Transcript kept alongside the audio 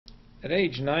At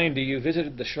age 90, you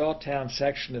visited the Shawtown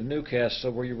section of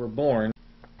Newcastle where you were born.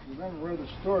 Remember where the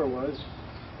store was,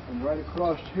 and right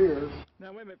across here.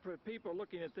 Now, wait a minute, for people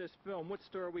looking at this film, what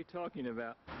store are we talking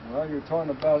about? Well, you're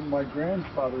talking about my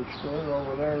grandfather's store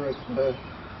over there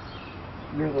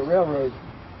at near the railroad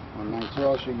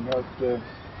crossing out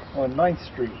on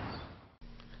 9th Street.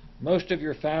 Most of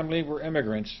your family were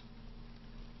immigrants.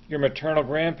 Your maternal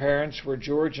grandparents were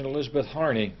George and Elizabeth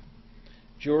Harney.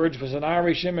 George was an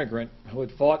Irish immigrant who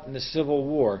had fought in the Civil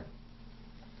War.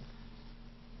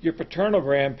 Your paternal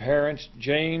grandparents,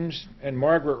 James and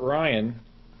Margaret Ryan,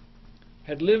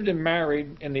 had lived and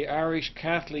married in the Irish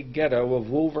Catholic ghetto of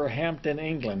Wolverhampton,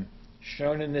 England,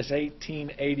 shown in this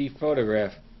 1880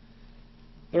 photograph.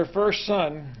 Their first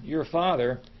son, your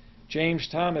father, James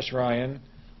Thomas Ryan,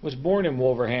 was born in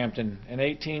Wolverhampton in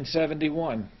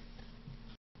 1871.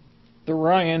 The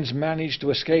Ryans managed to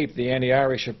escape the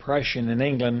anti-Irish oppression in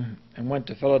England and went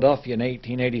to Philadelphia in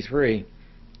 1883.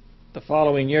 The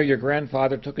following year, your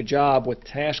grandfather took a job with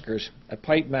Taskers, a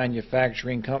pipe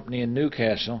manufacturing company in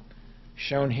Newcastle,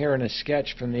 shown here in a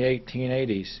sketch from the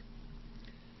 1880s.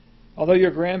 Although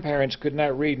your grandparents could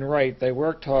not read and write, they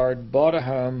worked hard, bought a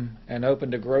home, and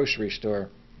opened a grocery store.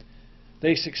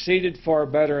 They succeeded far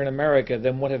better in America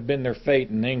than would have been their fate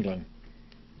in England.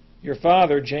 Your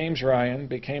father, James Ryan,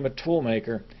 became a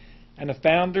toolmaker and a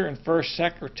founder and first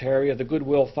secretary of the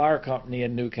Goodwill Fire Company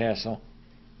in Newcastle.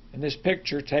 In this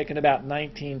picture, taken about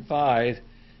 1905,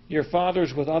 your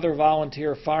father's with other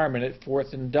volunteer firemen at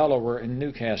 4th and Delaware in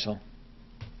Newcastle.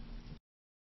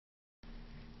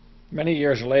 Many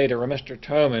years later, a Mr.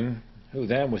 Toman, who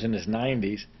then was in his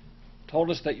 90s, told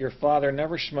us that your father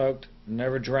never smoked,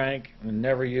 never drank, and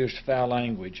never used foul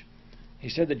language. He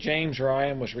said that James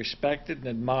Ryan was respected and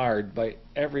admired by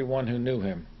everyone who knew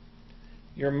him.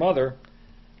 Your mother,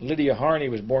 Lydia Harney,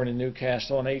 was born in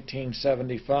Newcastle in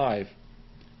 1875.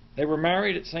 They were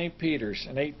married at St. Peter's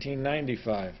in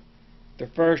 1895. Their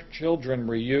first children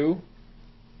were you,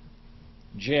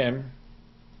 Jim,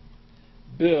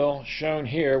 Bill, shown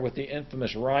here with the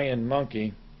infamous Ryan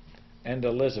monkey, and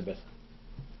Elizabeth.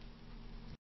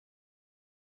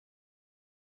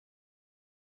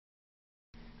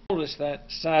 Told us that,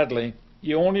 sadly,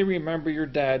 you only remember your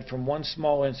dad from one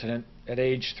small incident at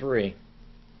age 3.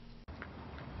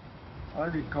 I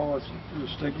recall it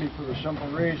distinctly for the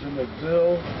simple reason that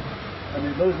Bill and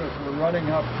Elizabeth were running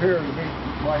up here to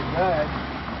meet my dad,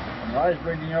 and I was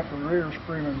bringing up the rear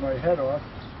screaming my head off.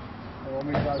 And when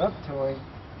we got up to him,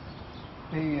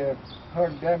 he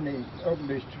hugged them and he opened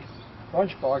his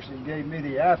lunchbox and gave me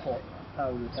the apple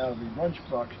out of the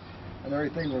lunchbox, and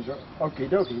everything was okie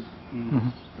dokie. Mm-hmm.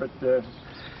 But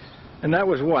and that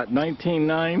was what,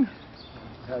 1909?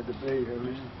 had to be at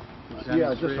least.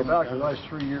 Yeah, just about, because I was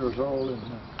 3 years old, and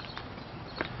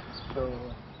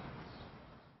so.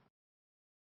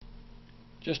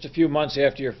 Just a few months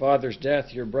after your father's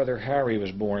death, your brother Harry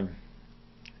was born.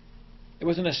 It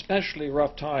was an especially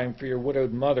rough time for your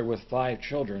widowed mother with 5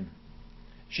 children.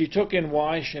 She took in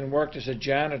wash and worked as a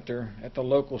janitor at the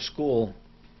local school.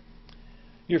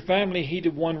 Your family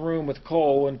heated one room with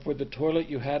coal, and for the toilet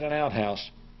you had an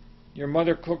outhouse. Your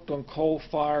mother cooked on coal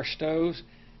fire stoves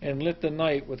and lit the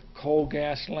night with coal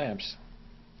gas lamps.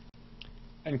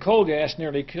 And coal gas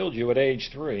nearly killed you at age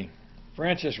 3.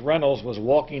 Francis Reynolds was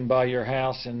walking by your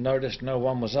house and noticed no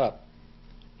one was up.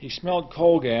 He smelled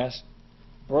coal gas,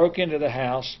 broke into the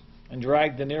house, and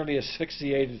dragged the nearly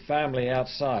asphyxiated family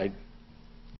outside.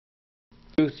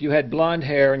 You had blonde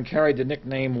hair and carried the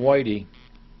nickname Whitey.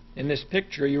 In this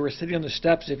picture, you were sitting on the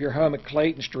steps of your home at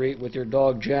Clayton Street with your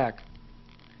dog Jack.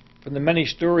 From the many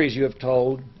stories you have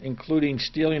told, including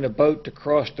stealing a boat to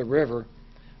cross the river,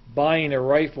 buying a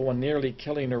rifle and nearly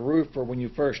killing a roofer when you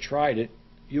first tried it,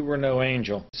 you were no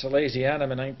angel.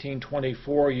 Salesianum in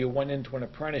 1924, you went into an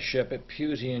apprenticeship at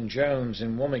Pusey and Jones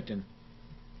in Wilmington.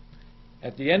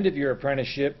 At the end of your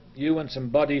apprenticeship, you and some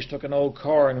buddies took an old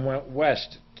car and went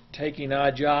west, taking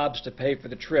odd jobs to pay for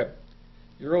the trip.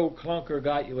 Your old clunker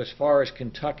got you as far as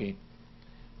Kentucky.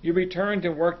 You returned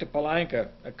and worked at Palanca,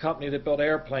 a company that built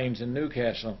airplanes in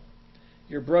Newcastle.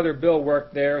 Your brother Bill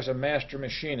worked there as a master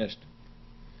machinist.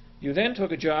 You then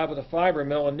took a job with a fiber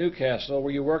mill in Newcastle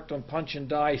where you worked on punch and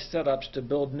die setups to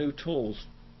build new tools.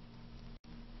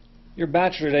 Your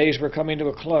bachelor days were coming to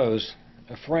a close.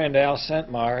 A friend, Al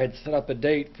Sentmeyer, had set up a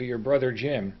date for your brother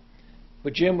Jim.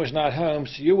 But Jim was not home,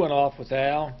 so you went off with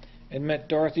Al and met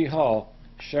Dorothy Hall,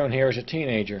 shown here as a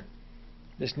teenager.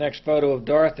 This next photo of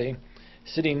Dorothy,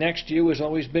 sitting next to you, has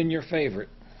always been your favorite.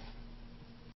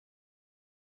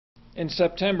 In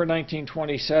September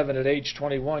 1927, at age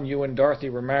 21, you and Dorothy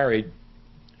were married.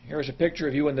 Here's a picture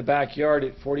of you in the backyard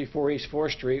at 44 East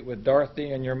 4th Street with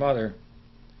Dorothy and your mother.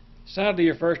 Sadly,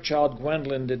 your first child,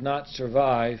 Gwendolyn, did not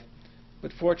survive,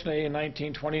 but fortunately in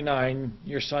 1929,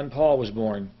 your son Paul was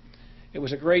born. It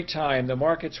was a great time. The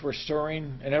markets were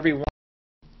soaring, and everyone.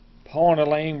 Paul and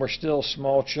Elaine were still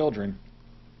small children.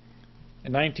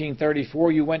 In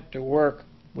 1934, you went to work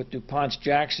with DuPont's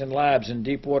Jackson Labs in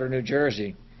Deepwater, New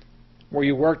Jersey, where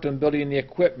you worked on building the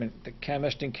equipment that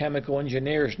chemists and chemical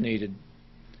engineers needed.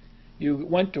 You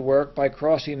went to work by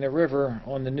crossing the river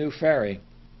on the new ferry.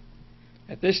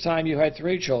 At this time, you had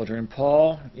 3 children,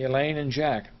 Paul, Elaine, and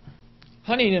Jack.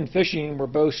 Hunting and fishing were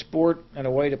both sport and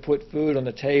a way to put food on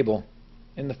the table.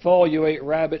 In the fall, you ate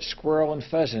rabbit, squirrel, and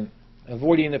pheasant.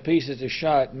 Avoiding the pieces of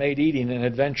shot made eating an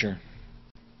adventure.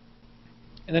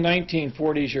 In the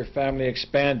 1940s, your family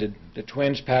expanded. The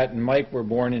twins, Pat and Mike, were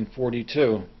born in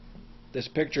 '42. This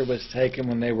picture was taken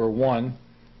when they were 1.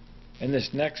 And this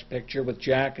next picture with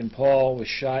Jack and Paul was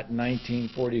shot in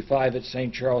 1945 at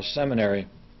St. Charles Seminary.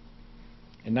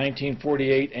 In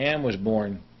 1948, Ann was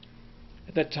born.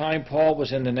 At that time, Paul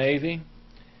was in the Navy,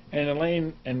 and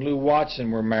Elaine and Lou Watson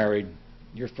were married.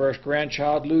 Your first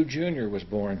grandchild, Lou Jr., was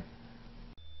born.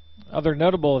 Other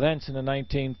notable events in the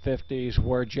 1950s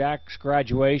were Jack's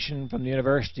graduation from the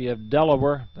University of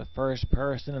Delaware, the first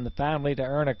person in the family to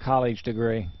earn a college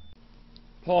degree.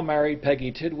 Paul married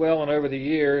Peggy Tidwell, and over the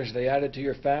years they added to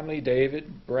your family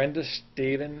David, Brenda,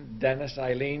 Stephen, Dennis,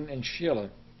 Eileen, and Sheila.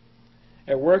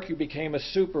 At work, you became a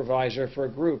supervisor for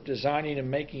a group designing and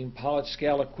making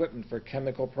pilot-scale equipment for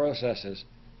chemical processes.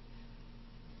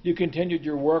 You continued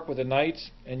your work with the Knights,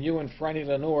 and you and Franny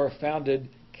Lenore founded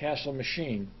Castle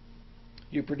Machine.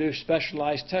 You produced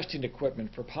specialized testing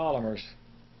equipment for polymers.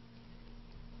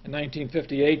 In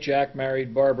 1958, Jack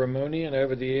married Barbara Mooney, and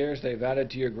over the years they've added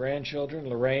to your grandchildren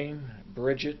Lorraine,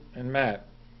 Bridget, and Matt.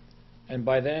 And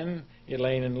by then,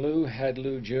 Elaine and Lou had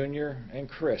Lou Jr. and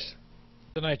Chris.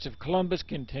 The Knights of Columbus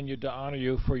continued to honor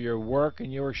you for your work,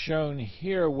 and you are shown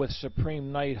here with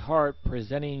Supreme Knight Hart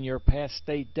presenting your past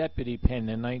state deputy pin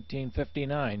in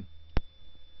 1959.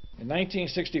 In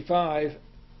 1965,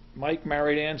 Mike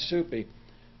married Ann Soupy,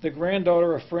 the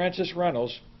granddaughter of Francis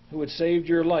Reynolds, who had saved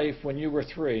your life when you were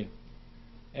 3.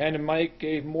 Ann and Mike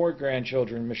gave more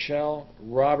grandchildren, Michelle,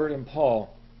 Robert, and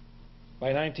Paul. By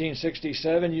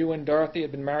 1967, you and Dorothy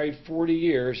had been married 40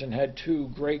 years and had 2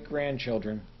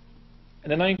 great-grandchildren. In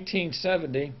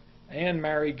 1970, Ann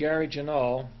married Gary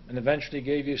Janal and eventually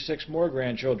gave you 6 more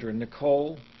grandchildren,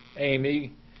 Nicole,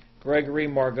 Amy, Gregory,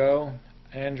 Margot,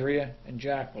 Andrea, and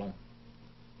Jacqueline.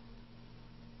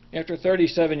 After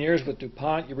 37 years with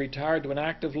DuPont, you retired to an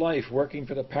active life, working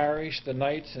for the parish, the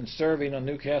Knights, and serving on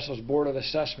Newcastle's Board of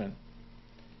Assessment.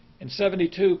 In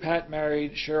 '72, Pat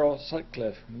married Cheryl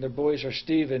Sutcliffe, and their boys are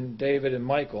Stephen, David, and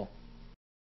Michael.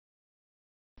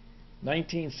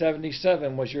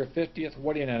 1977 was your 50th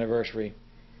wedding anniversary.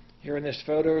 Here in this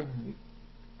photo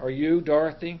are you,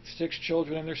 Dorothy, 6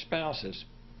 children, and their spouses.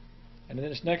 And in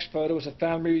this next photo is a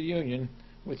family reunion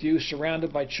with you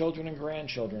surrounded by children and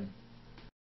grandchildren.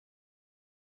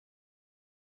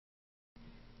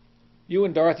 You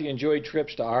and Dorothy enjoyed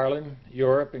trips to Ireland,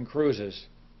 Europe, and cruises.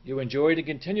 You enjoyed and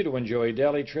continue to enjoy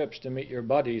daily trips to meet your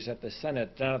buddies at the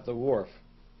Senate down at the wharf.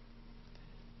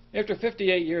 After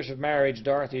 58 years of marriage,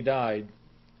 Dorothy died.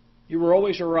 You were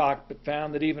always a rock, but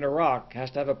found that even a rock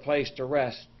has to have a place to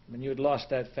rest when you had lost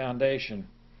that foundation.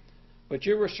 But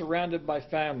you were surrounded by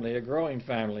family, a growing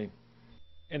family.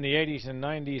 In the 80s and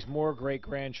 90s, more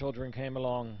great-grandchildren came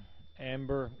along.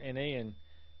 Amber and Ian,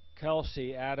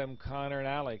 Kelsey, Adam, Connor, and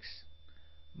Alex,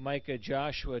 Micah,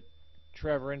 Joshua,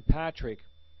 Trevor, and Patrick,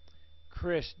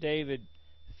 Chris, David,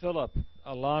 Philip,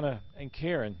 Alana, and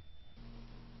Kieran.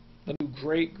 The new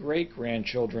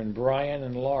great-great-grandchildren, Brian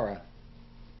and Laura.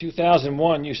 In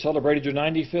 2001, you celebrated your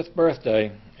 95th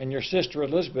birthday, and your sister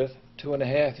Elizabeth,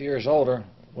 2.5 years older,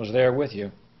 was there with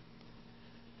you.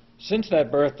 Since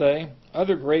that birthday,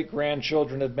 other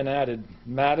great-grandchildren have been added: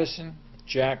 Madison,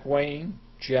 Jack Wayne,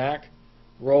 Jack,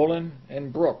 Roland,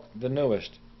 and Brooke, the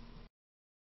newest.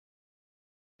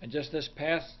 And just this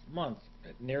past month,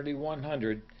 at nearly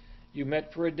 100, you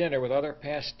met for a dinner with other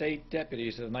past state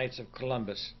deputies of the Knights of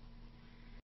Columbus.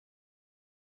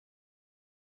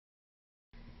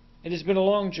 It has been a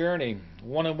long journey,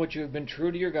 one in which you have been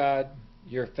true to your God,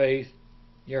 your faith,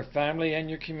 your family, and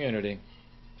your community.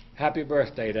 Happy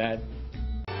birthday, Dad.